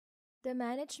The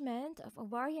Management of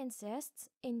Ovarian Cysts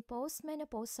in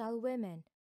Postmenopausal Women,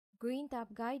 Green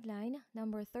Top Guideline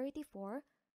number 34,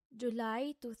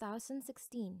 July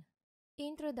 2016.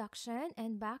 Introduction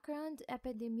and Background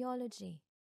Epidemiology.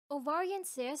 Ovarian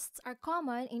cysts are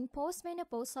common in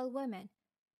postmenopausal women.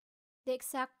 The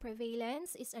exact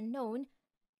prevalence is unknown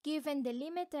given the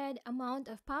limited amount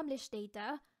of published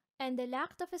data and the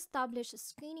lack of established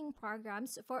screening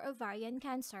programs for ovarian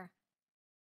cancer.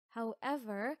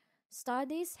 However,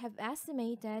 studies have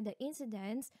estimated the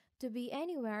incidence to be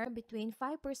anywhere between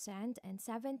 5% and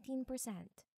 17%.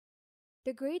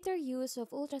 The greater use of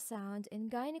ultrasound in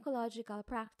gynecological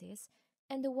practice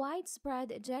and the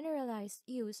widespread generalized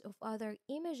use of other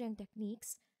imaging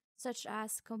techniques such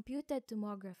as computed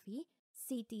tomography,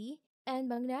 CT, and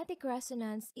magnetic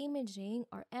resonance imaging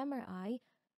or MRI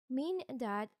mean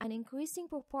that an increasing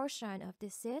proportion of the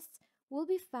cysts will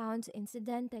be found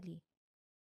incidentally.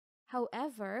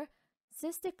 However,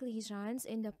 cystic lesions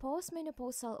in the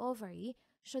postmenopausal ovary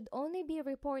should only be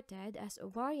reported as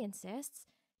ovarian cysts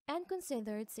and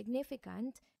considered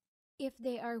significant if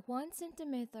they are 1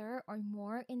 cm or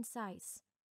more in size.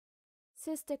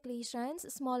 Cystic lesions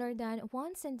smaller than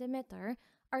 1 cm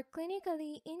are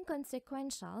clinically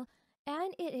inconsequential,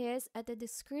 and it is at the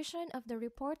discretion of the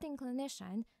reporting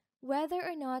clinician whether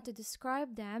or not to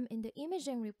describe them in the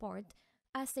imaging report,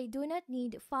 as they do not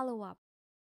need follow-up.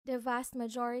 The vast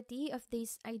majority of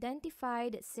these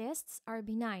identified cysts are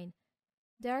benign.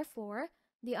 Therefore,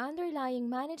 the underlying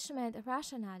management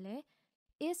rationale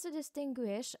is to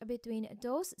distinguish between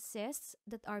those cysts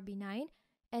that are benign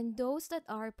and those that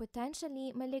are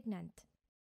potentially malignant.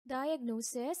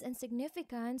 Diagnosis and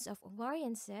significance of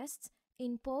ovarian cysts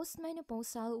in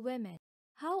postmenopausal women.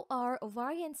 How are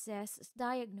ovarian cysts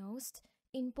diagnosed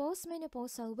in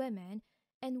postmenopausal women,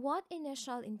 and what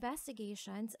initial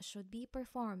investigations should be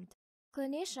performed?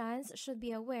 Clinicians should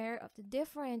be aware of the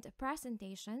different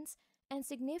presentations and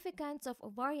significance of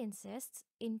ovarian cysts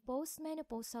in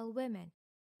postmenopausal women.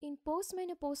 In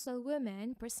postmenopausal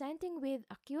women presenting with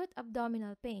acute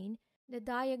abdominal pain, the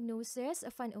diagnosis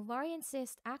of an ovarian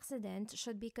cyst accident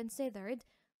should be considered,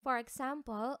 for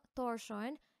example,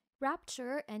 torsion,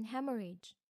 rupture, and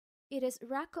hemorrhage. It is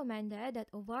recommended that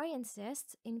ovarian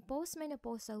cysts in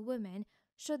postmenopausal women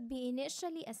should be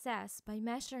initially assessed by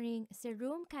measuring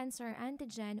serum cancer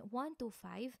antigen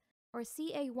 125 or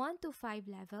CA125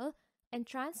 level and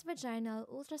transvaginal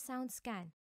ultrasound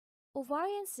scan.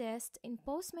 Ovarian cysts in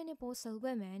postmenopausal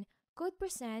women could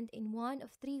present in one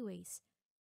of 3 ways.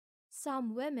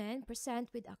 Some women present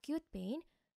with acute pain,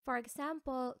 for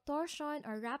example, torsion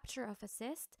or rupture of a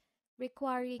cyst,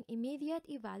 requiring immediate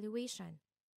evaluation.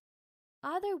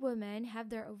 Other women have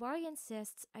their ovarian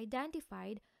cysts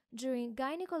identified during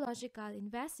gynecological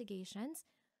investigations,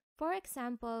 for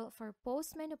example, for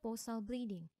postmenopausal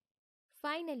bleeding.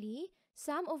 Finally,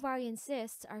 some ovarian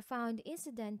cysts are found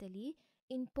incidentally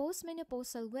in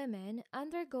postmenopausal women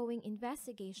undergoing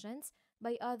investigations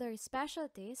by other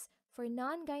specialties for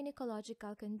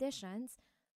non-gynecological conditions,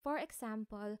 for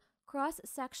example,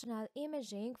 cross-sectional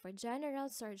imaging for general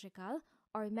surgical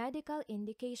or medical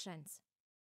indications.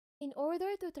 In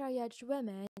order to triage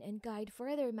women and guide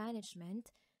further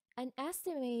management, an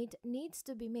estimate needs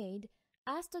to be made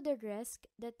as to the risk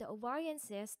that the ovarian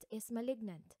cyst is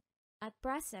malignant. At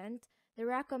present, the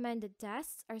recommended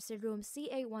tests are serum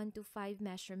CA125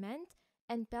 measurement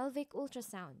and pelvic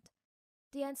ultrasound.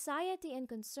 The anxiety and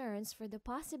concerns for the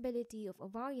possibility of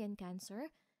ovarian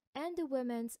cancer and the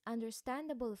women's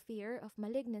understandable fear of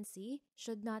malignancy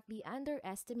should not be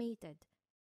underestimated.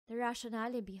 The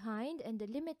rationale behind and the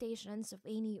limitations of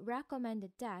any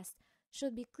recommended test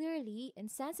should be clearly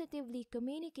and sensitively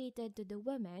communicated to the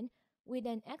women with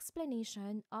an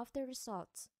explanation of the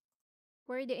results.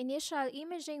 Where the initial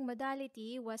imaging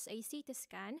modality was a CT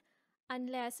scan,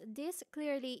 unless this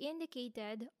clearly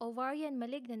indicated ovarian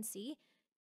malignancy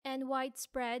and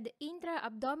widespread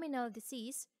intra-abdominal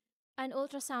disease, an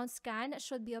ultrasound scan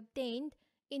should be obtained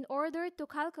in order to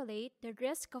calculate the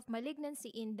risk of malignancy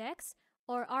index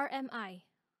or RMI.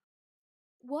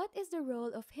 What is the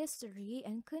role of history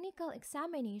and clinical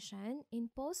examination in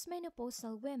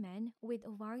postmenopausal women with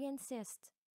ovarian cysts?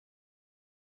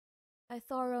 A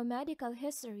thorough medical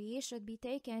history should be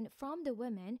taken from the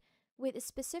women with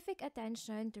specific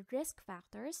attention to risk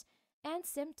factors and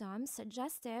symptoms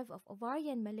suggestive of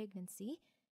ovarian malignancy,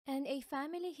 and a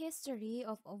family history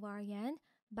of ovarian,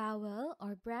 bowel,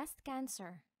 or breast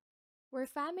cancer. Where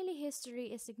family history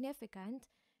is significant,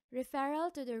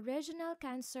 referral to the Regional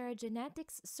Cancer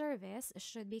Genetics Service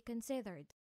should be considered.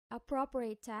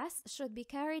 Appropriate tests should be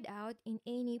carried out in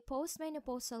any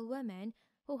postmenopausal woman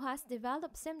who has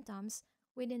developed symptoms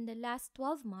within the last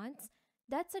 12 months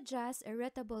that suggests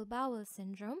irritable bowel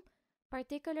syndrome,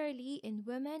 particularly in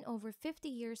women over 50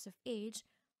 years of age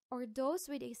or those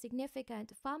with a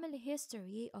significant family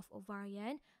history of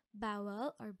ovarian,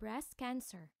 bowel, or breast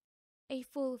cancer. A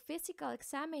full physical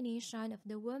examination of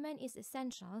the woman is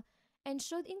essential and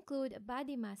should include a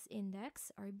body mass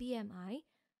index or BMI,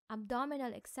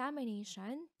 abdominal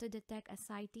examination to detect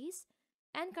ascites,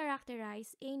 and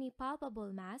characterize any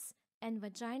palpable mass, and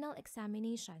vaginal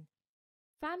examination.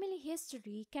 Family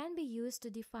history can be used to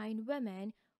define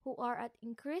women who are at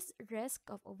increased risk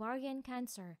of ovarian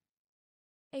cancer.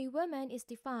 A woman is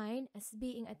defined as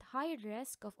being at high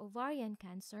risk of ovarian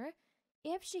cancer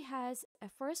if she has a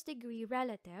first-degree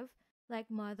relative like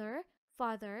mother,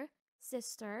 father,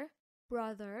 sister,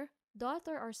 brother,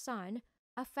 daughter, or son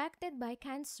affected by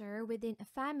cancer within a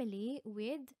family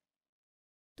with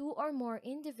two or more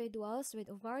individuals with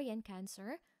ovarian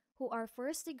cancer who are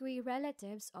first-degree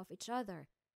relatives of each other,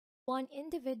 one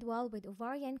individual with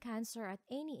ovarian cancer at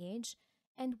any age,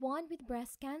 and one with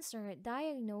breast cancer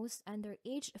diagnosed under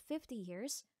age 50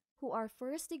 years who are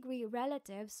first-degree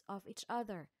relatives of each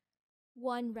other,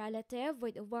 one relative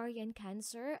with ovarian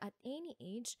cancer at any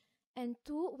age, and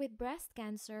two with breast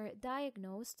cancer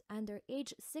diagnosed under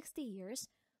age 60 years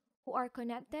who are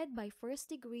connected by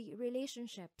first-degree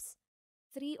relationships,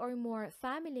 three or more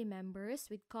family members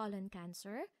with colon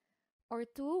cancer, or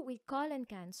two with colon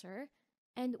cancer,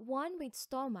 and one with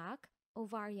stomach,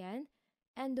 ovarian,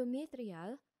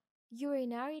 endometrial,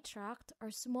 urinary tract,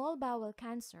 or small bowel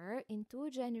cancer in 2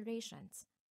 generations.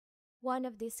 One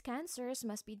of these cancers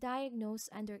must be diagnosed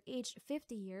under age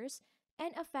 50 years,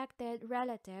 and affected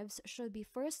relatives should be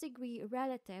first-degree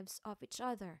relatives of each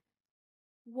other.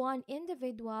 One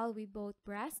individual with both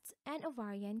breast and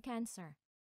ovarian cancer.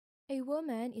 A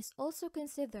woman is also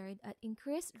considered at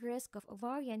increased risk of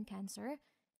ovarian cancer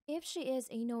if she is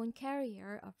a known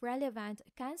carrier of relevant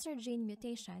cancer gene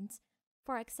mutations,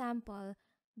 for example,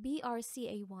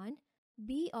 BRCA1,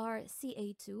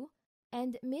 BRCA2,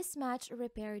 and mismatch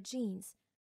repair genes.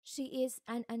 She is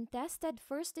an untested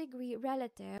first-degree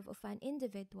relative of an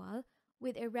individual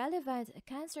with a relevant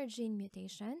cancer gene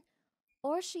mutation,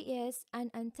 or she is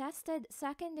an untested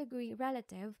second-degree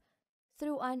relative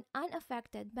through an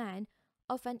unaffected man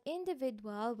of an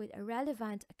individual with a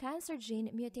relevant cancer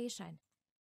gene mutation.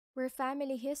 Where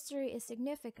family history is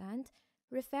significant,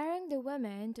 referring the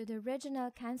woman to the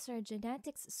Regional Cancer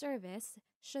Genetics Service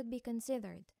should be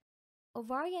considered.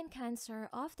 Ovarian cancer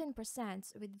often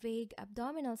presents with vague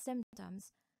abdominal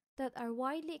symptoms that are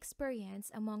widely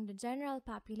experienced among the general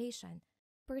population: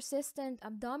 persistent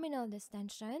abdominal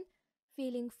distension,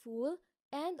 feeling full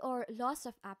and/or loss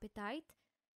of appetite,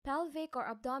 pelvic or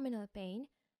abdominal pain,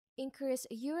 increased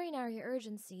urinary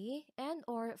urgency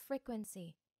and/or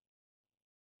frequency.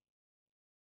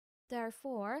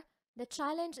 Therefore, the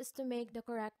challenge is to make the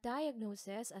correct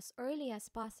diagnosis as early as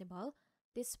possible,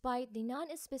 despite the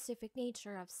non-specific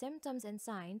nature of symptoms and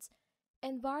signs,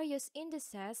 and various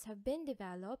indices have been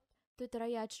developed to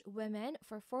triage women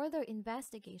for further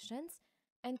investigations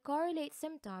and correlate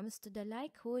symptoms to the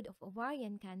likelihood of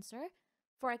ovarian cancer,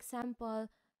 for example,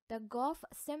 the GOF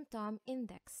symptom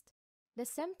index. The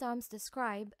symptoms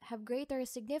described have greater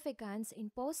significance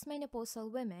in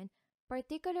postmenopausal women,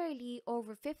 particularly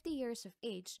over 50 years of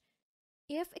age,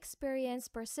 if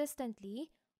experienced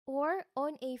persistently or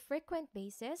on a frequent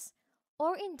basis,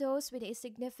 or in those with a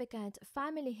significant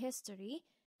family history,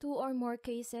 2 or more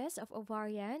cases of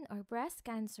ovarian or breast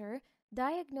cancer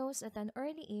diagnosed at an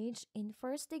early age in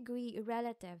first-degree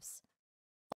relatives.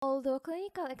 Although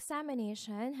clinical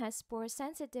examination has poor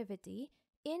sensitivity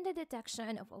in the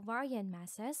detection of ovarian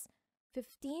masses,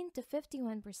 15 to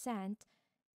 51%,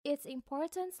 its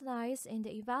importance lies in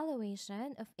the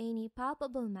evaluation of any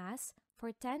palpable mass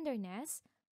for tenderness,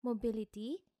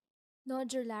 mobility,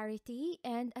 nodularity,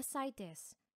 and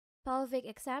ascites. Pelvic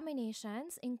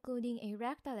examinations, including a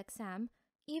rectal exam,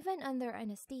 even under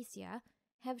anesthesia,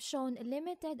 have shown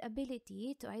limited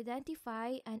ability to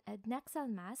identify an adnexal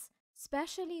mass,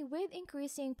 especially with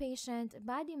increasing patient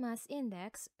body mass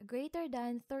index greater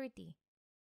than 30.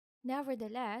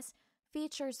 Nevertheless,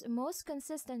 features most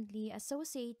consistently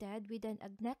associated with an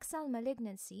adnexal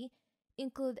malignancy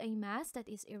include a mass that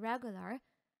is irregular,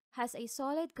 has a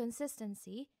solid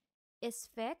consistency, is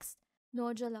fixed,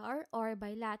 nodular or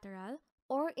bilateral,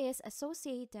 or is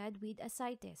associated with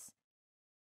ascites.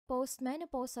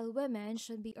 Postmenopausal women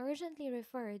should be urgently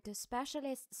referred to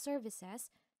specialist services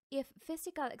if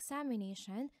physical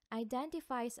examination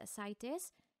identifies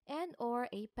ascites and/or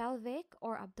a pelvic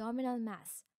or abdominal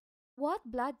mass. What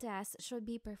blood tests should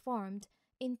be performed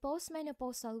in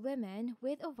postmenopausal women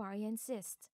with ovarian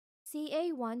cysts?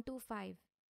 CA125.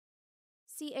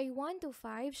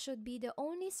 CA125 should be the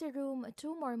only serum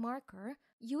tumor marker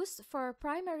used for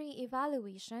primary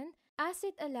evaluation as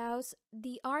it allows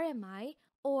the RMI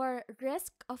or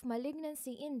risk of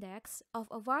malignancy index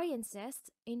of ovarian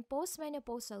cysts in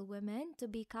postmenopausal women to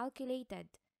be calculated.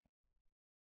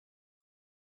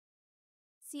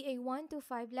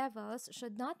 CA125 levels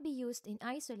should not be used in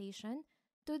isolation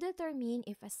to determine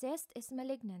if a cyst is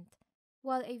malignant.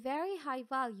 While a very high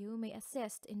value may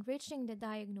assist in reaching the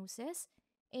diagnosis,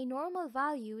 a normal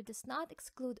value does not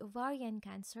exclude ovarian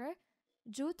cancer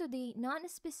due to the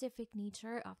non-specific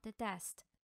nature of the test.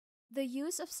 The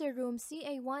use of serum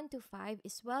CA125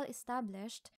 is well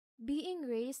established, being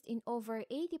raised in over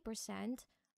 80%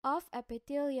 of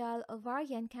epithelial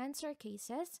ovarian cancer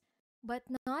cases, but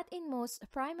not in most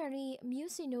primary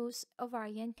mucinous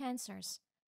ovarian cancers.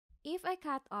 If a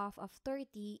cutoff of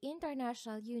 30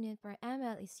 international unit per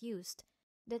ml is used,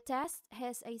 the test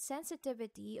has a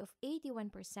sensitivity of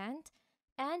 81%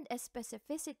 and a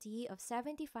specificity of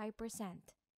 75%.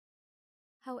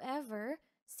 However,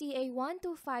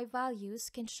 CA125 values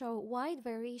can show wide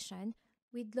variation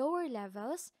with lower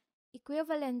levels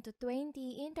equivalent to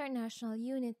 20 international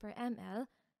unit per ml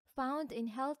found in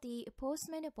healthy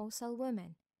postmenopausal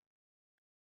women.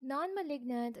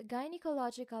 Non-malignant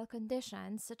gynecological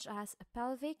conditions such as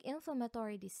pelvic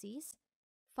inflammatory disease,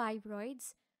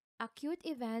 fibroids, acute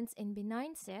events in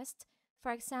benign cysts,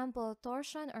 for example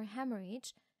torsion or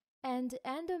hemorrhage, and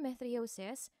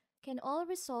endometriosis can all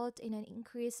result in an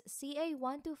increased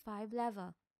CA125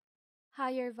 level.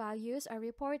 Higher values are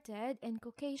reported in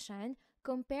Caucasian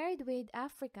compared with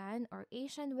African or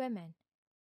Asian women.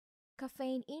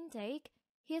 Caffeine intake,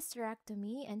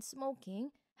 hysterectomy, and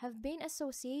smoking have been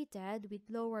associated with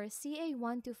lower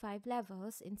CA125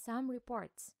 levels in some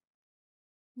reports.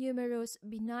 Numerous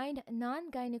benign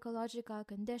non-gynecological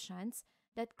conditions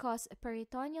that cause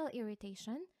peritoneal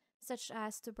irritation, such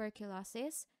as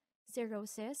tuberculosis,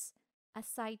 cirrhosis,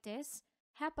 ascites,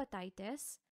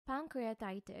 hepatitis,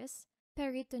 pancreatitis,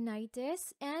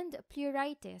 peritonitis, and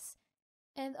pleuritis,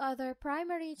 and other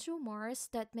primary tumors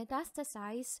that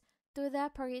metastasize to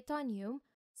the peritoneum,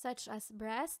 such as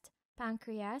breast,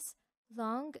 pancreas,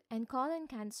 lung, and colon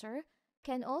cancer,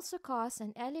 can also cause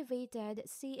an elevated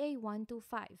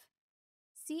CA125.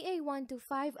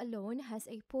 CA125 alone has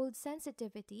a pooled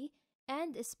sensitivity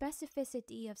and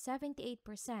specificity of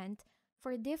 78%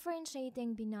 for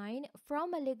differentiating benign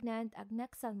from malignant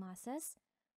adnexal masses,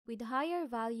 with higher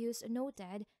values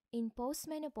noted in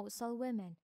postmenopausal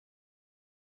women.